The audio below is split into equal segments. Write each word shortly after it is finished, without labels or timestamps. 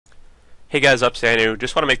Hey guys, Upsanu.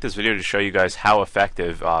 Just want to make this video to show you guys how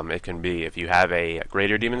effective it can be. If you have a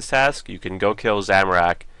Greater Demon's task, you can go kill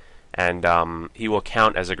Zamorak, and he will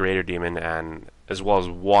count as a Greater Demon, and as well as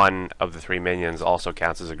one of the three minions also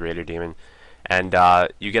counts as a Greater Demon. And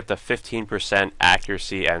you get the 15%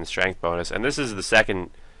 accuracy and strength bonus. And this is the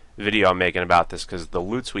second video I'm making about this because the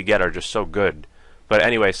loots we get are just so good. But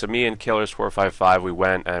anyway, so me and Killers455, we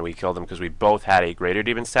went and we killed them because we both had a Greater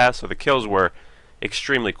Demon's task, so the kills were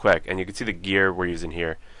extremely quick, and you can see the gear we're using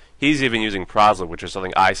here. He's even using Proselyte, which is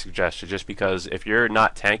something I suggested just because if you're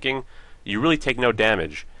not tanking, you really take no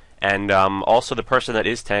damage. And also the person that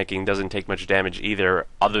is tanking doesn't take much damage either,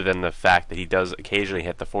 other than the fact that he does occasionally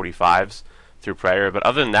hit the 45s through prayer. But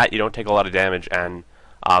other than that, you don't take a lot of damage, and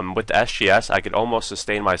with the SGS, I could almost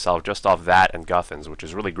sustain myself just off that and Guthans, which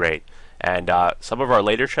is really great. And some of our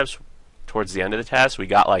later trips, towards the end of the task, we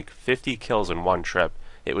got like 50 kills in one trip.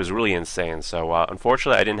 It was really insane. So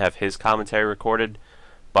unfortunately I didn't have his commentary recorded,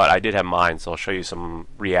 but I did have mine, so I'll show you some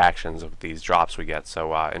reactions of these drops we get.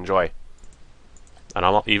 So enjoy.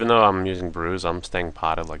 And even though I'm using Bruise, I'm staying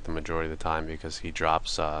potted like the majority of the time because he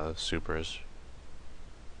drops supers.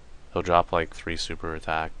 He'll drop like 3 super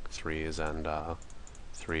attack 3s and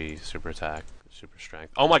 3 super attack, super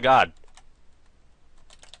strength. Oh my god!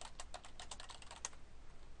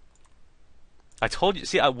 I told you,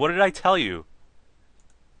 see, what did I tell you?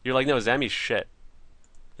 You're like, no, Zami's shit.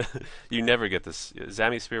 You never get this.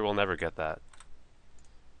 Zami's Spear will never get that.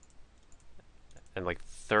 And like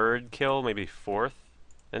 3rd kill, maybe 4th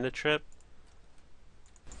in the trip.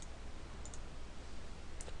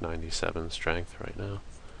 97 strength right now.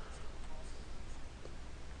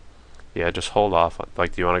 Yeah, just hold off.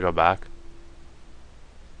 Like, do you want to go back?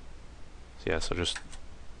 Yeah, so just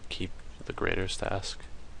keep the Greater's task.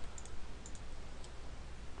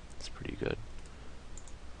 It's pretty good.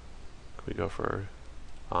 Can we go for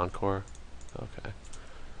Encore? Okay.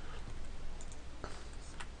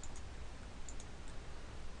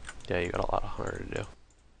 Yeah, you got a lot of hunter to do.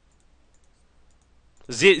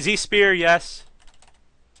 Z Spear, yes!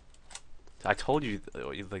 I told you,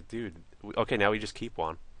 like, dude. Okay, now we just keep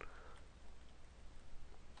one.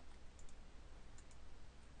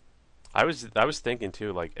 I was thinking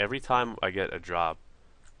too, like, every time I get a drop,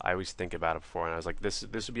 I always think about it before, and I was like, this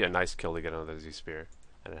would be a nice kill to get another Z Spear,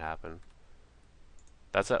 and it happened.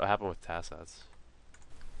 That's what happened with Tassets.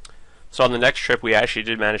 So on the next trip, we actually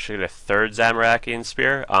did manage to get a 3rd Zamorakian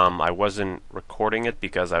Spear. I wasn't recording it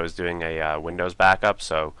because I was doing a Windows backup,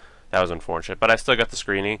 so that was unfortunate. But I still got the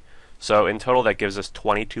screening. So in total, that gives us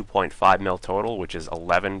 22.5 mil total, which is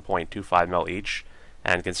 11.25 mil each.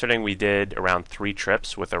 And considering we did around 3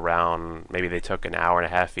 trips with around, maybe they took an hour and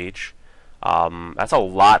a half each, that's a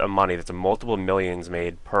lot of money. That's a multiple millions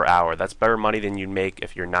made per hour. That's better money than you'd make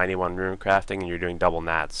if you're 91 rune crafting and you're doing double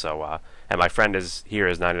nats. So, and my friend is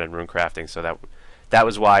 99 rune crafting, so that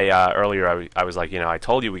was why earlier I was like, you know, I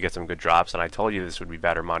told you we get some good drops, and I told you this would be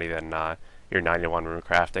better money than your 91 rune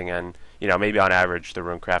crafting, and you know, maybe on average the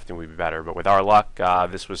rune crafting would be better. But with our luck,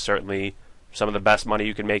 this was certainly some of the best money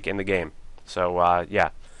you can make in the game. So yeah.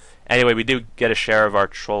 Anyway, we do get a share of our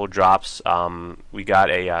troll drops. We got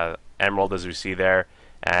a emerald, as we see there,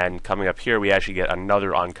 and coming up here we actually get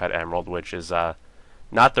another uncut emerald, which is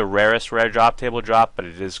not the rarest rare drop table drop, but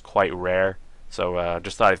it is quite rare. So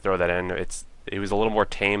just thought I'd throw that in. It was a little more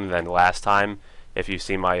tame than last time. If you've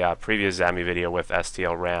seen my previous Zami video with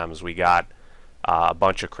STL Rams, we got a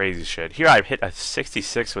bunch of crazy shit. Here I hit a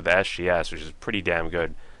 66 with the SGS, which is pretty damn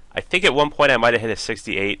good. I think at one point I might have hit a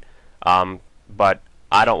 68, but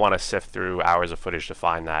I don't want to sift through hours of footage to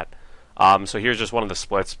find that. So here's just one of the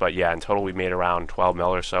splits, but yeah, in total we made around 12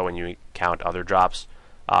 mil or so when you count other drops.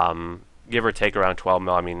 Give or take around 12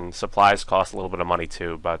 mil. I mean, supplies cost a little bit of money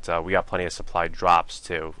too, but we got plenty of supply drops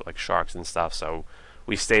too, like sharks and stuff, so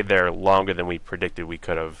we stayed there longer than we predicted we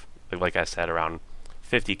could have. Like I said, around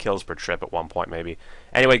 50 kills per trip at one point maybe.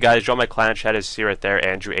 Anyway guys, join my clan chat, as you see right there,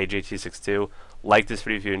 Andrew AJT62. Like this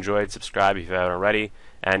video if you enjoyed, subscribe if you haven't already,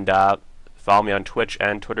 and follow me on Twitch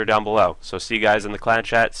and Twitter down below. So see you guys in the clan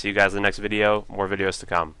chat, see you guys in the next video, more videos to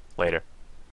come. Later.